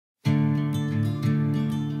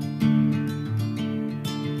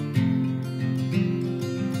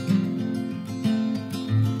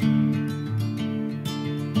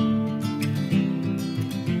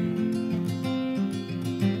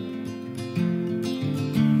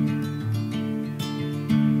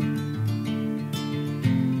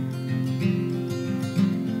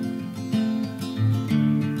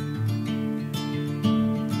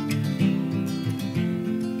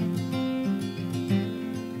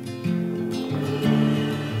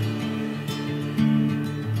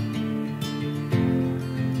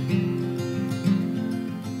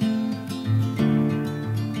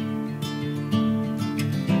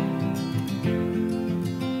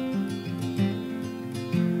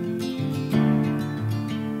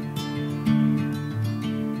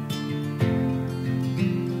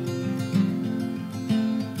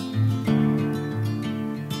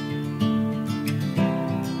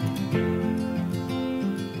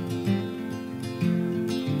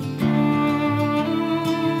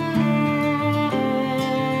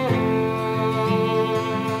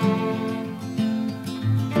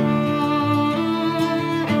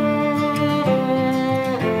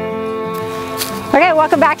Okay,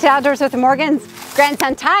 welcome back to Outdoors with the Morgans.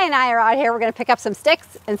 Grandson Ty and I are out here. We're going to pick up some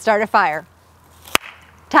sticks and start a fire.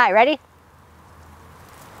 Ty, ready?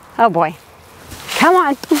 Oh boy. Come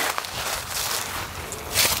on.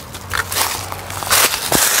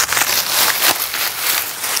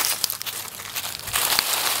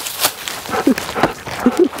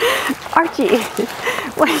 Archie,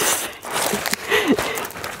 wait.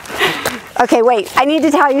 Okay, wait. I need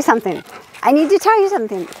to tell you something.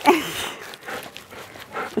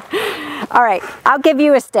 All right, I'll give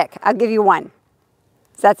you a stick. I'll give you one.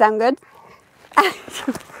 Does that sound good?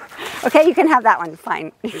 Okay, you can have that one.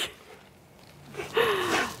 Fine.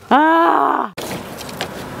 Ah.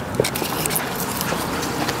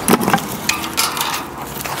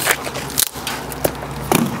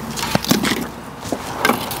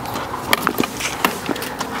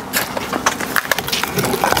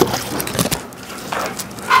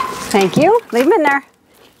 Thank you. Leave them in there.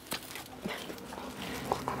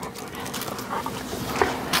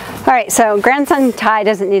 All right, so grandson Ty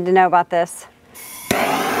doesn't need to know about this.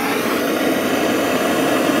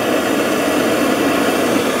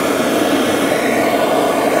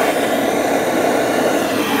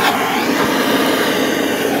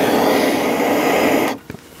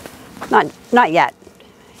 Not yet.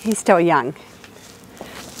 He's still young.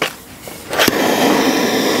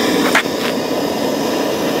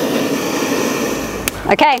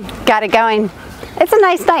 Okay, got it going. It's a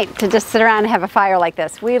nice night to just sit around and have a fire like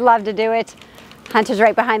this. We love to do it. Hunter's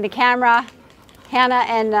right behind the camera. Hannah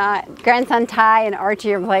and grandson Ty and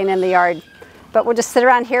Archie are playing in the yard. But we'll just sit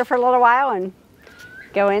around here for a little while and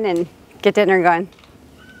go in and get dinner going.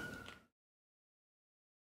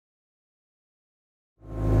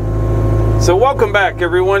 So welcome back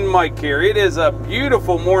everyone, Mike here. It is a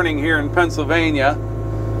beautiful morning here in Pennsylvania.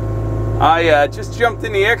 I just jumped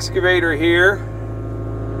in the excavator here.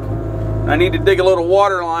 I need to dig a little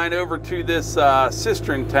water line over to this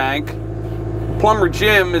cistern tank. Plumber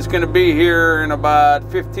Jim is going to be here in about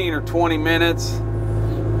 15 or 20 minutes,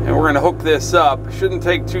 and we're going to hook this up. Shouldn't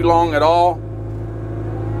take too long at all.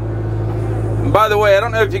 And by the way, I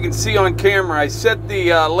don't know if you can see on camera, I set the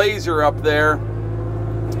Lazer up there.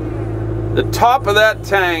 The top of that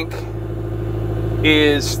tank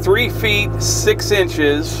is 3 feet 6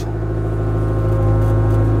 inches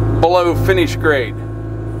below finish grade.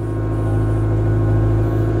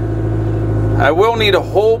 I will need a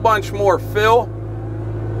whole bunch more fill,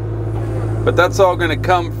 but that's all going to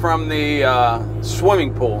come from the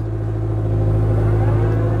swimming pool.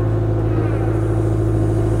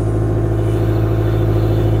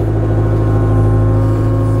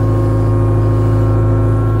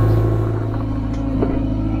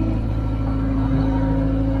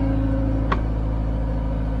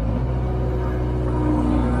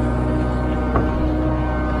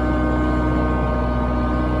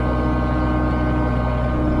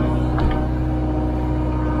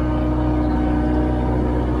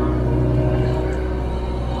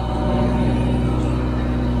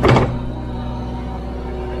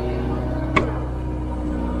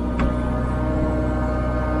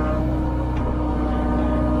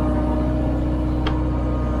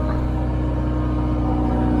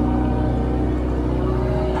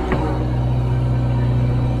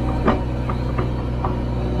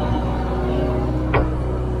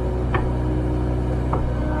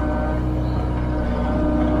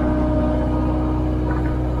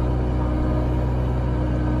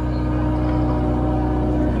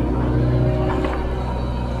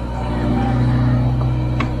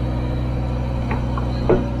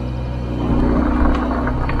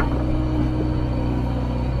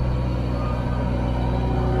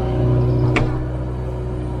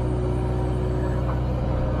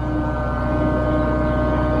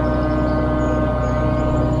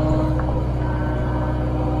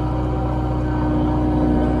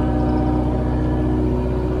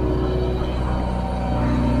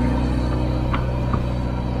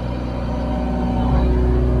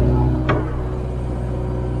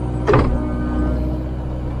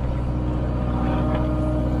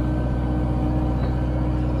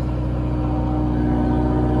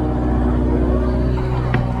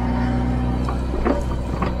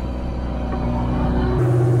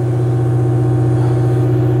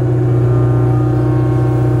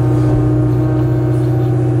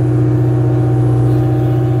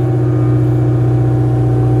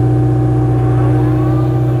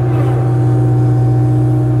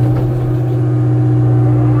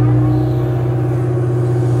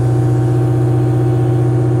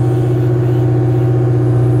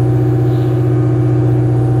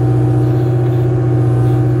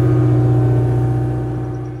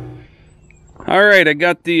 All right, I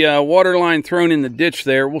got the water line thrown in the ditch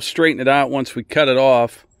there. We'll straighten it out once we cut it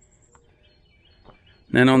off.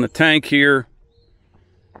 And then on the tank here,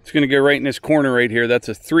 it's going to go right in this corner right here. That's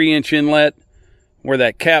a 3-inch inlet. Where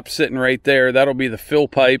that cap's sitting right there, that'll be the fill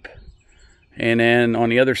pipe. And then on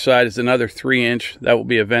the other side is another 3-inch. That will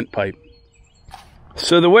be a vent pipe.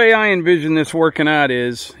 So the way I envision this working out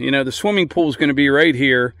is, you know, the swimming pool is going to be right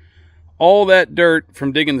here. All that dirt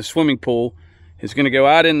from digging the swimming pool is going to go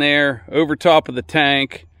out in there over top of the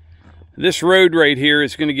tank. This road right here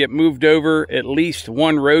is going to get moved over at least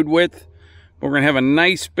 1 road width. We're going to have a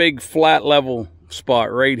nice big flat level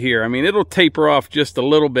spot right here. I mean, it'll taper off just a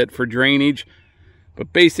little bit for drainage,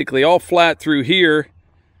 but basically all flat through here.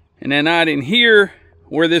 And then out in here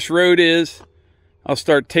where this road is, I'll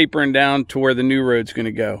start tapering down to where the new road's going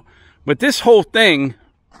to go. But this whole thing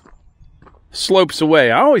slopes away.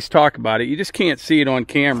 I always talk about it. You just can't see it on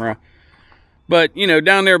camera. But, you know,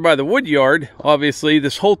 down there by the wood yard, obviously,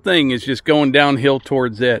 this whole thing is just going downhill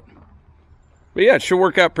towards it. But yeah, it should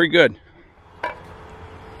work out pretty good.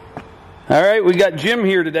 All right, we got Jim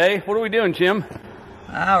here today. What are we doing, Jim?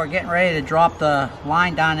 We're getting ready to drop the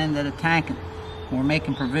line down into the tank. We're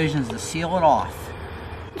making provisions to seal it off.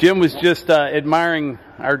 Jim was just admiring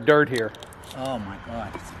our dirt here. Oh my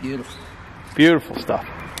God, it's beautiful. Beautiful stuff.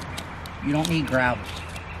 You don't need gravel.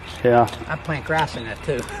 Yeah. I plant grass in that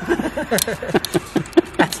too.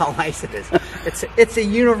 That's how nice it is. It's a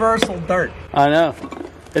universal dirt. I know.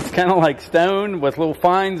 It's kind of like stone with little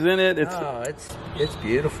fines in it. It's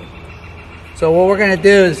beautiful. So what we're going to do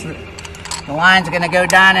is the line's going to go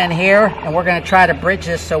down in here, and we're going to try to bridge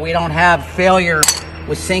this so we don't have failure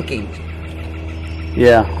with sinking.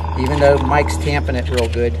 Yeah. Even though Mike's tamping it real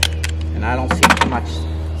good, and I don't see too much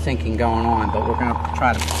sinking going on, but we're going to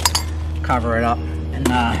try to cover it up. And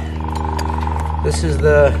this is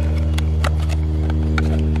the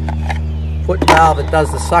foot valve that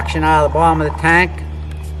does the suction out of the bottom of the tank.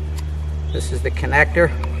 This is the connector.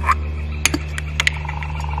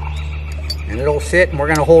 And it'll sit, and we're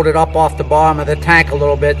going to hold it up off the bottom of the tank a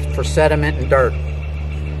little bit for sediment and dirt.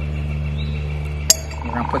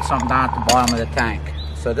 We're going to put something down at the bottom of the tank.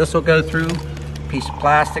 So this will go through, a piece of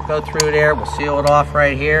plastic go through there, we'll seal it off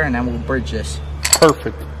right here, and then we'll bridge this.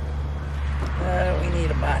 Perfect. We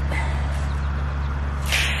need about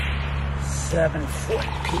 7-foot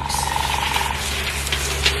piece.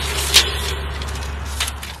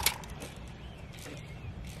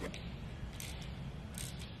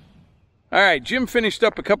 All right, Jim finished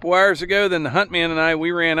up a couple hours ago. Then the hunt man and I,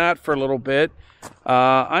 we ran out for a little bit.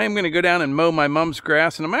 I am going to go down and mow my mom's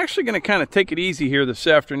grass, and I'm actually going to kind of take it easy here this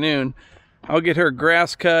afternoon. I'll get her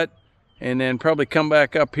grass cut and then probably come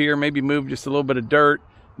back up here, maybe move just a little bit of dirt.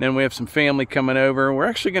 Then we have some family coming over. We're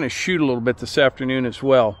actually going to shoot a little bit this afternoon as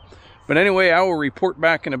well. But anyway, I will report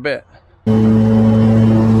back in a bit.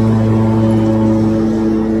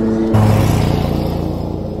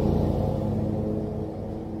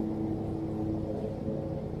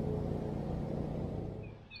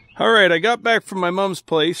 All right, I got back from my mom's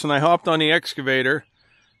place and I hopped on the excavator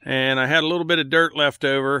and I had a little bit of dirt left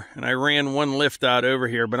over and I ran one lift out over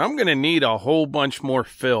here, but I'm going to need a whole bunch more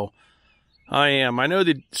fill. I know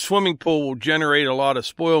the swimming pool will generate a lot of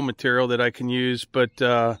spoil material that I can use, but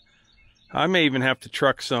I may even have to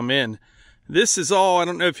truck some in. This is all, I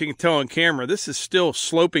don't know if you can tell on camera, this is still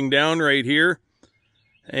sloping down right here.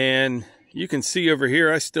 And you can see over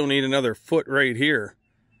here, I still need another foot right here.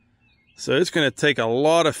 So it's going to take a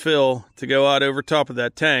lot of fill to go out over top of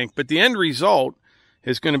that tank. But the end result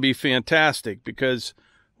is going to be fantastic because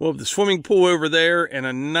we'll have the swimming pool over there and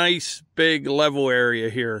a nice big level area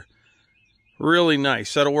here. Really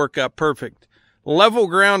nice. That'll work out perfect. Level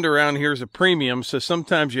ground around here is a premium, so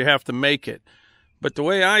sometimes you have to make it. But the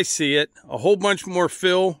way I see it, a whole bunch more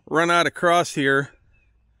fill run out across here,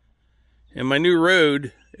 and my new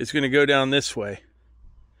road is going to go down this way.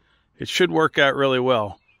 It should work out really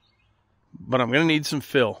well. But I'm going to need some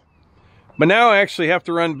fill. But now I actually have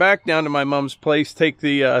to run back down to my mom's place, take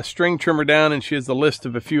the string trimmer down, and she has a list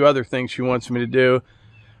of a few other things she wants me to do.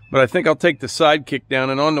 But I think I'll take the sidekick down,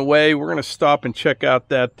 and on the way, we're going to stop and check out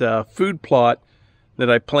that food plot that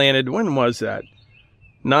I planted. When was that?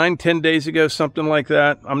 9-10 days ago, something like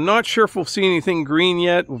that. I'm not sure if we'll see anything green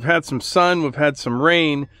yet. We've had some sun, we've had some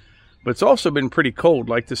rain, but it's also been pretty cold.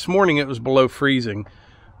 Like this morning, it was below freezing.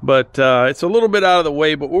 But it's a little bit out of the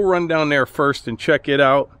way, but we'll run down there first and check it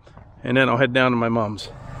out, and then I'll head down to my mom's.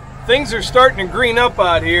 Things are starting to green up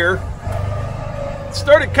out here. It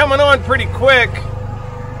started coming on pretty quick,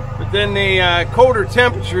 but then the colder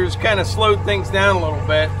temperatures kind of slowed things down a little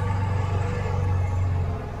bit.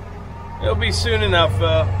 It'll be soon enough,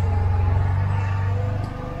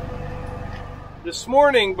 This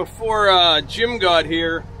morning before Jim got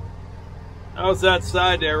here, I was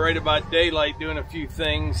outside there right about daylight doing a few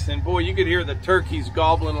things, and boy, you could hear the turkeys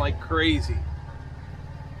gobbling like crazy.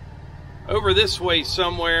 Over this way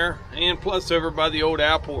somewhere, and plus over by the old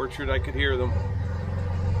apple orchard, I could hear them.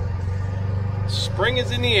 Spring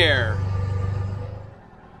is in the air.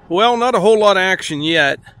 Well, not a whole lot of action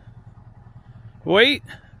yet. Wait,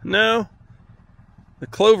 no. The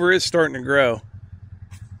clover is starting to grow.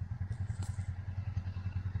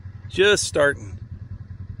 Just starting.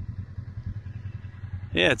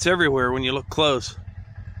 Yeah, it's everywhere when you look close.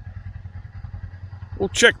 We'll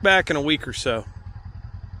check back in a week or so.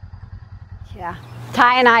 Yeah.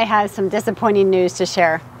 Ty and I have some disappointing news to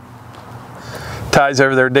share. Ty's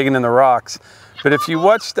over there digging in the rocks. But if you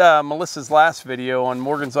watched Melissa's last video on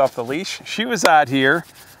Morgan's Off the Leash, she was out here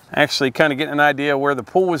actually kind of getting an idea where the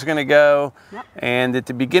pool was going to go. Yep. And at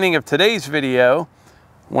the beginning of today's video,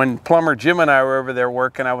 when Plumber Jim and I were over there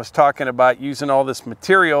working, I was talking about using all this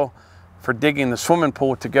material for digging the swimming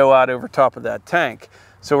pool to go out over top of that tank.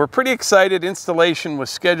 So we're pretty excited. Installation was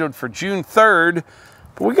scheduled for June 3rd,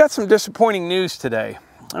 but we got some disappointing news today.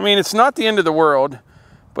 I mean, it's not the end of the world,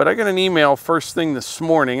 but I got an email first thing this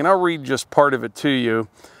morning, and I'll read just part of it to you.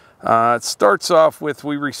 It starts off with,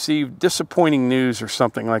 we received disappointing news or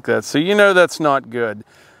something like that. So you know that's not good.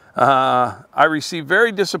 I received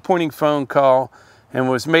very disappointing phone call and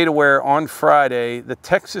was made aware on Friday the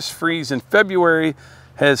Texas freeze in February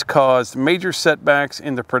has caused major setbacks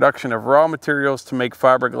in the production of raw materials to make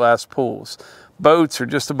fiberglass pools, boats, or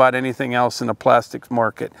just about anything else in the plastics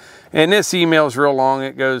market. And this email is real long.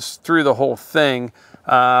 It goes through the whole thing.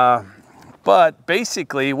 But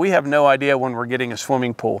basically, we have no idea when we're getting a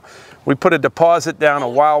swimming pool. We put a deposit down a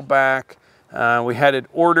while back. We had it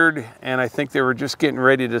ordered, and I think they were just getting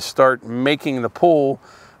ready to start making the pool.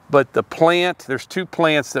 But the plant, there's 2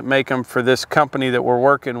 plants that make them for this company that we're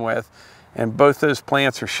working with, and both those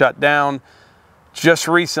plants are shut down just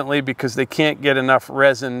recently because they can't get enough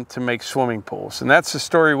resin to make swimming pools. And that's the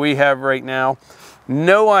story we have right now.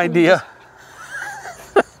 No idea.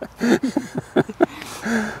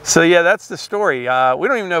 So yeah, that's the story. We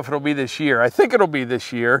don't even know if it'll be this year. I think it'll be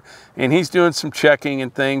this year, and he's doing some checking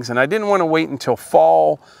and things, and I didn't want to wait until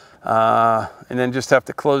fall and then just have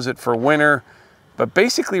to close it for winter. But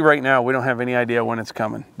basically right now, we don't have any idea when it's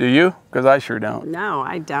coming. Do you? Because I sure don't. No,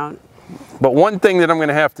 I don't. But one thing that I'm going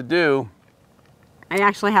to have to do... I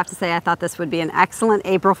actually have to say I thought this would be an excellent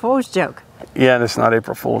April Fool's joke. Yeah, and it's not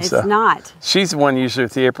April Fool's stuff. It's not. She's the one usually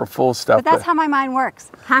with the April Fool's stuff. But that's how my mind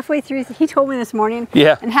works. Halfway through, he told me this morning.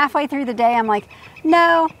 Yeah. And halfway through the day, I'm like,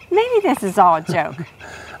 no, maybe this is all a joke.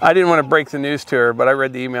 I didn't want to break the news to her, but I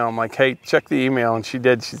read the email. I'm like, hey, check the email. And she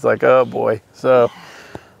did. She's like, oh, boy. So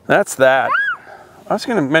that's that. I was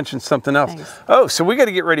going to mention something else. Thanks. Oh, so we got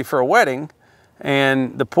to get ready for a wedding.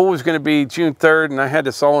 And the pool was going to be June 3rd, and I had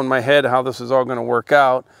this all in my head how this is all going to work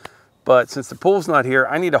out. But since the pool's not here,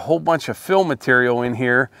 I need a whole bunch of fill material in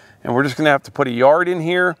here, and we're just going to have to put a yard in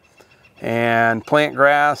here and plant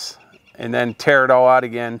grass and then tear it all out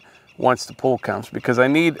again once the pool comes, because I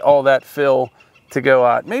need all that fill to go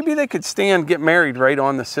out. Maybe they could get married right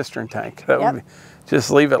on the cistern tank. That would be,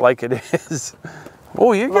 just leave it like it is.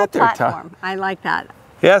 Oh, you got there, Tom. I like that.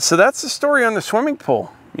 Yeah, so that's the story on the swimming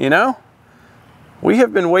pool, you know? We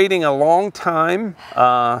have been waiting a long time.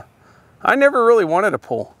 I never really wanted a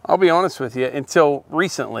pool, I'll be honest with you, until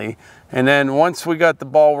recently. And then once we got the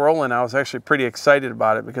ball rolling, I was actually pretty excited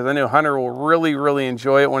about it because I knew Hunter will really, really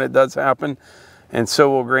enjoy it when it does happen. And so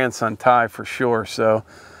will grandson Ty for sure. So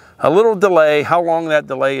a little delay. How long that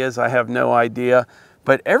delay is, I have no idea.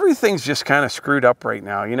 But everything's just kind of screwed up right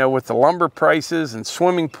now, you know, with the lumber prices and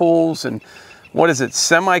swimming pools and what is it,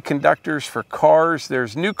 semiconductors for cars.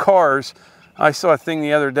 There's new cars. I saw a thing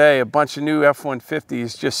the other day, a bunch of new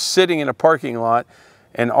F-150s just sitting in a parking lot,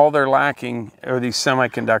 and all they're lacking are these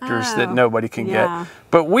semiconductors that nobody can get.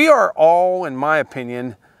 But we are all, in my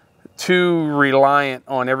opinion, too reliant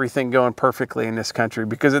on everything going perfectly in this country,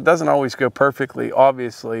 because it doesn't always go perfectly,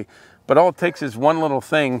 obviously, but all it takes is one little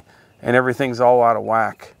thing and everything's all out of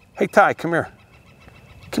whack. Hey, Ty, come here.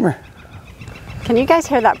 Come here. Can you guys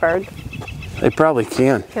hear that bird? They probably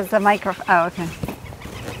can. Because the microphone, oh, okay.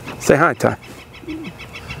 Say hi, Ty.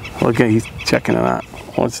 Look at, he's checking it out.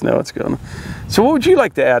 Wants to know what's going on. So what would you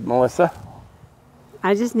like to add, Melissa?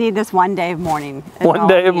 I just need this one day of mourning. One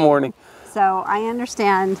day of mourning. So I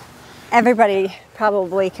understand everybody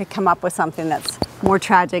probably could come up with something that's more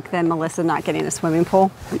tragic than Melissa not getting a swimming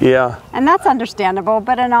pool. Yeah. And that's understandable,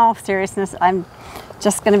 but in all seriousness, I'm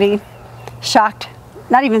just going to be shocked,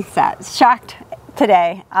 not even sad, shocked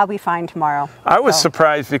today. I'll be fine tomorrow. I was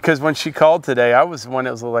surprised because when she called today, I was the one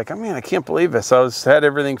that was like, I mean, I can't believe this. Had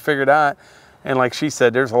everything figured out. And like she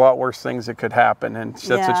said, there's a lot worse things that could happen. And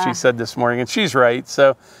that's what she said this morning. And she's right.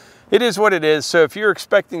 So it is what it is. So if you're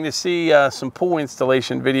expecting to see some pool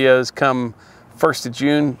installation videos come 1st of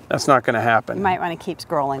June, that's not going to happen. You might want to keep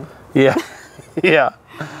scrolling. Yeah. Yeah.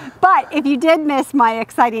 But if you did miss my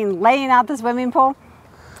exciting laying out the swimming pool,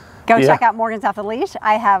 go check out Morgan's Off the Leash.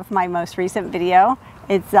 I have my most recent video.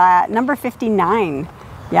 It's number 59.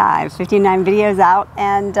 Yeah, I have 59 videos out,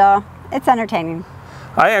 and it's entertaining.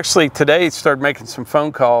 I actually today started making some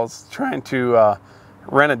phone calls trying to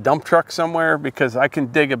rent a dump truck somewhere because I can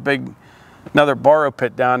dig another borrow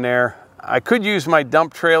pit down there. I could use my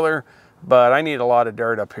dump trailer, but I need a lot of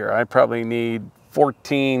dirt up here. I probably need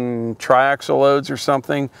 14 triaxle loads or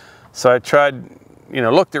something. So I tried,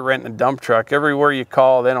 looked at renting a dump truck. Everywhere you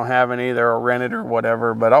call, they don't have any. They'll rent it or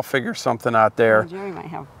whatever, but I'll figure something out there. Oh, Jerry might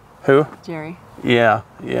have. Who? Jerry. Yeah,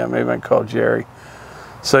 maybe I can call Jerry.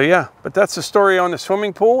 So yeah, but that's the story on the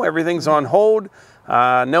swimming pool. Everything's on hold.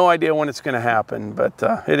 No idea when it's going to happen, but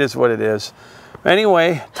it is what it is.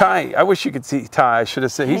 Anyway, Ty, I wish you could see Ty. I should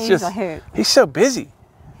have said he's so busy.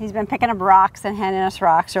 He's been picking up rocks and handing us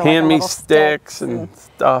rocks. Or Hand me sticks and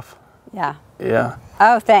stuff. Yeah. Yeah.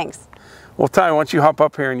 Oh, thanks. Well, Ty, why don't you hop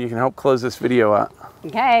up here and you can help close this video out.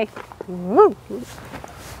 Okay. Woo.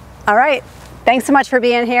 All right. Thanks so much for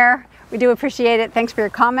being here. We do appreciate it. Thanks for your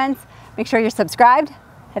comments. Make sure you're subscribed.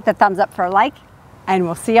 Hit the thumbs up for a like. And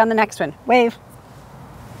we'll see you on the next one. Wave.